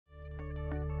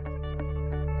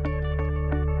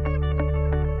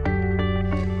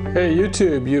Hey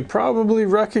YouTube, you probably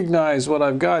recognize what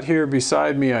I've got here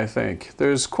beside me, I think.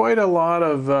 There's quite a lot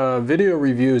of video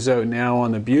reviews out now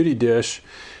on the Beauty Dish,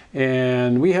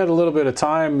 and we had a little bit of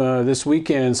time this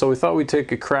weekend, so we thought we'd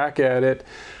take a crack at it.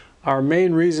 Our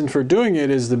main reason for doing it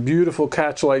is the beautiful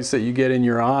catch lights that you get in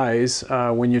your eyes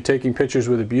when you're taking pictures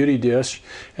with a Beauty Dish.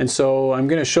 And so I'm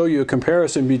going to show you a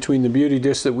comparison between the Beauty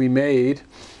Dish that we made,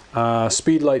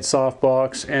 Speedlight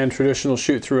softbox, and traditional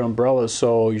shoot-through umbrellas,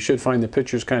 so you should find the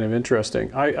pictures kind of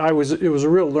interesting. It was a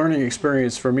real learning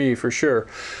experience for me, for sure.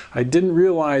 I didn't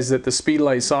realize that the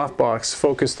Speedlight softbox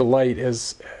focused the light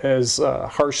as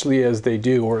harshly as they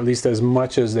do, or at least as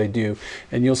much as they do,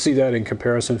 and you'll see that in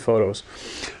comparison photos.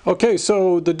 Okay,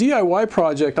 so the DIY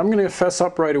project, I'm going to fess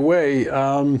up right away.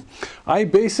 I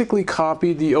basically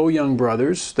copied the Oyoung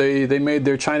brothers. They made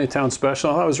their Chinatown special.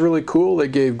 I thought it was really cool. They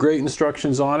gave great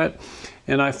instructions on it,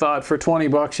 and I thought for 20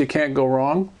 bucks you can't go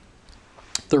wrong.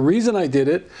 The reason I did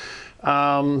it,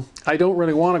 I don't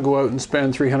really want to go out and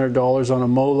spend $300 on a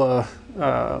Mola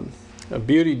a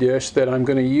Beauty Dish that I'm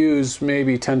going to use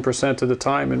maybe 10% of the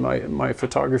time in my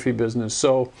photography business.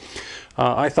 So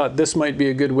I thought this might be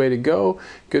a good way to go,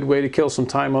 good way to kill some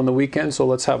time on the weekend, so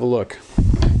let's have a look.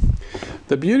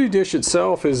 The Beauty Dish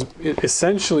itself is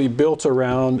essentially built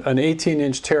around an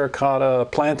 18-inch terracotta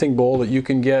planting bowl that you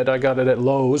can get. I got it at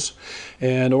Lowe's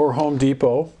or Home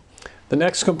Depot. The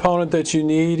next component that you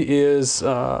need is,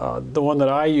 the one that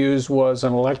I used was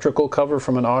an electrical cover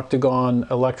from an Octagon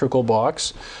electrical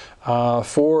box.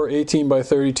 4 18 by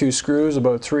 32 screws,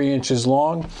 about 3 inches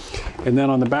long. And then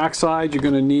on the back side you're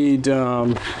going to need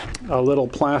a little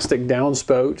plastic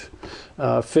downspout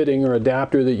fitting or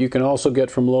adapter that you can also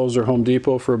get from Lowe's or Home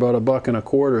Depot for about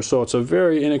 $1.25. So it's a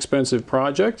very inexpensive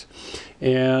project,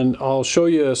 and I'll show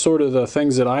you sort of the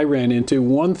things that I ran into.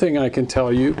 One thing I can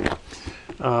tell you,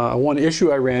 one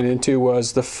issue I ran into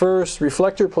was the first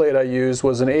reflector plate I used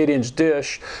was an 8-inch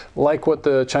dish, like what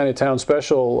the Chinatown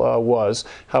special was.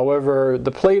 However,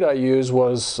 the plate I used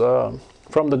was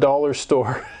from the dollar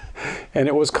store and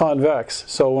it was convex.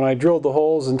 So when I drilled the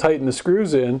holes and tightened the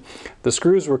screws in, the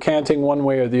screws were canting one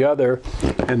way or the other,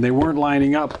 and they weren't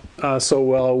lining up so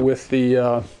well with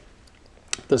the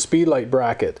Speedlight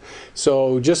bracket.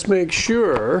 So just make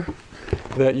sure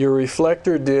that your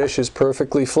reflector dish is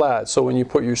perfectly flat. So when you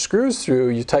put your screws through,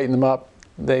 you tighten them up,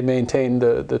 they maintain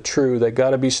the true. They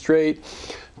got to be straight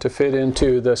to fit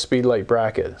into the Speedlight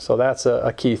bracket. So that's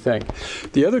a key thing.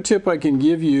 The other tip I can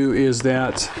give you is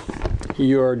that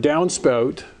your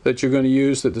downspout that you're going to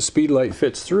use that the Speedlight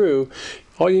fits through,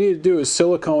 all you need to do is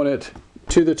silicone it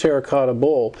to the terracotta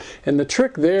bowl. And the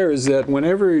trick there is that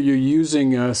whenever you're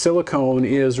using silicone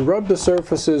is rub the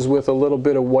surfaces with a little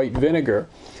bit of white vinegar.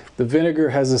 The vinegar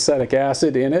has acetic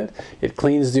acid in it. It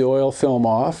cleans the oil film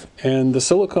off, and the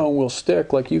silicone will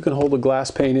stick. Like, you can hold a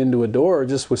glass pane into a door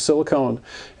just with silicone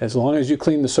as long as you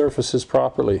clean the surfaces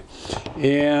properly.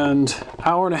 And an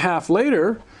hour and a half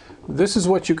later, this is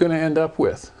what you're going to end up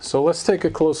with. So let's take a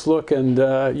close look, and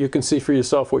you can see for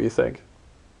yourself what you think.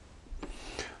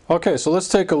 Okay, so let's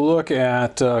take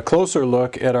a closer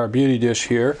look at our Beauty Dish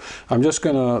here. I'm just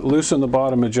going to loosen the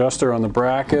bottom adjuster on the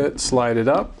bracket, slide it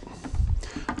up.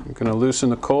 I'm going to loosen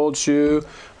the cold shoe.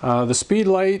 The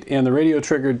Speedlight and the radio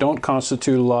trigger don't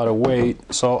constitute a lot of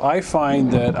weight, so I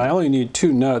find that I only need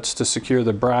 2 nuts to secure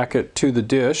the bracket to the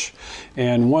dish.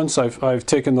 And once I've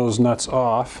taken those nuts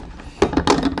off,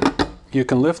 you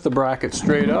can lift the bracket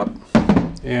straight up,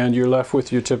 and you're left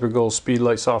with your typical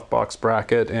Speedlight softbox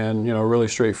bracket, and really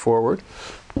straightforward.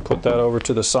 Put that over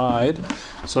to the side.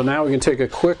 So now we can take a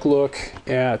quick look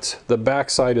at the back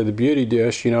side of the Beauty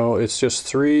Dish. It's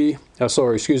just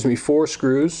 4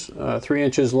 screws, 3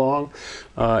 inches long,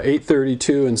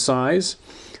 832 in size.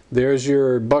 There's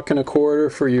your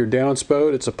 $1.25 for your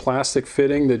downspout. It's a plastic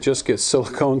fitting that just gets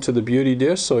silicone to the Beauty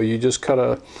Dish, so you just cut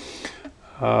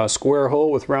a square hole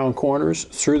with round corners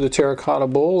through the terracotta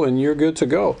bowl and you're good to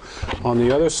go. On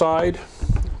the other side,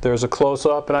 there's a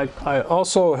close-up, and I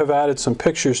also have added some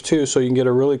pictures too, so you can get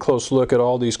a really close look at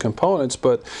all these components,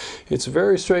 but it's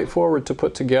very straightforward to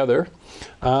put together,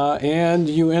 and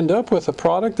you end up with a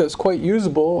product that's quite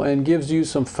usable and gives you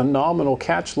some phenomenal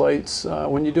catch lights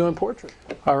when you're doing portrait.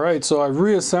 Alright, so I've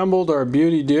reassembled our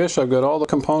Beauty Dish. I've got all the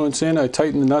components in, I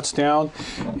tightened the nuts down,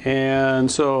 and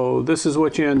so this is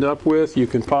what you end up with. You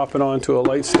can pop it onto a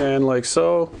light stand like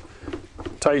so,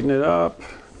 tighten it up,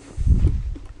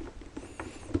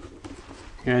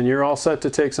 And you're all set to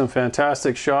take some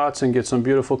fantastic shots and get some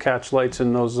beautiful catch lights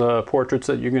in those portraits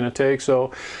that you're going to take.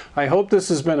 So I hope this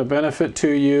has been a benefit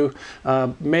to you.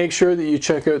 Make sure that you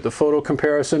check out the photo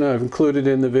comparison I've included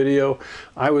in the video.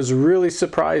 I was really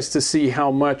surprised to see how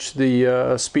much the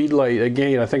Speedlight,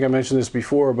 again, I think I mentioned this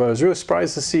before, but I was really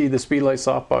surprised to see the Speedlight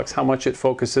softbox, how much it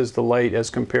focuses the light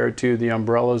as compared to the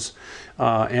umbrellas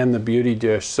and the Beauty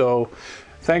Dish. So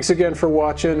thanks again for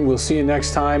watching. We'll see you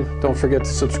next time. Don't forget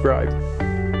to subscribe.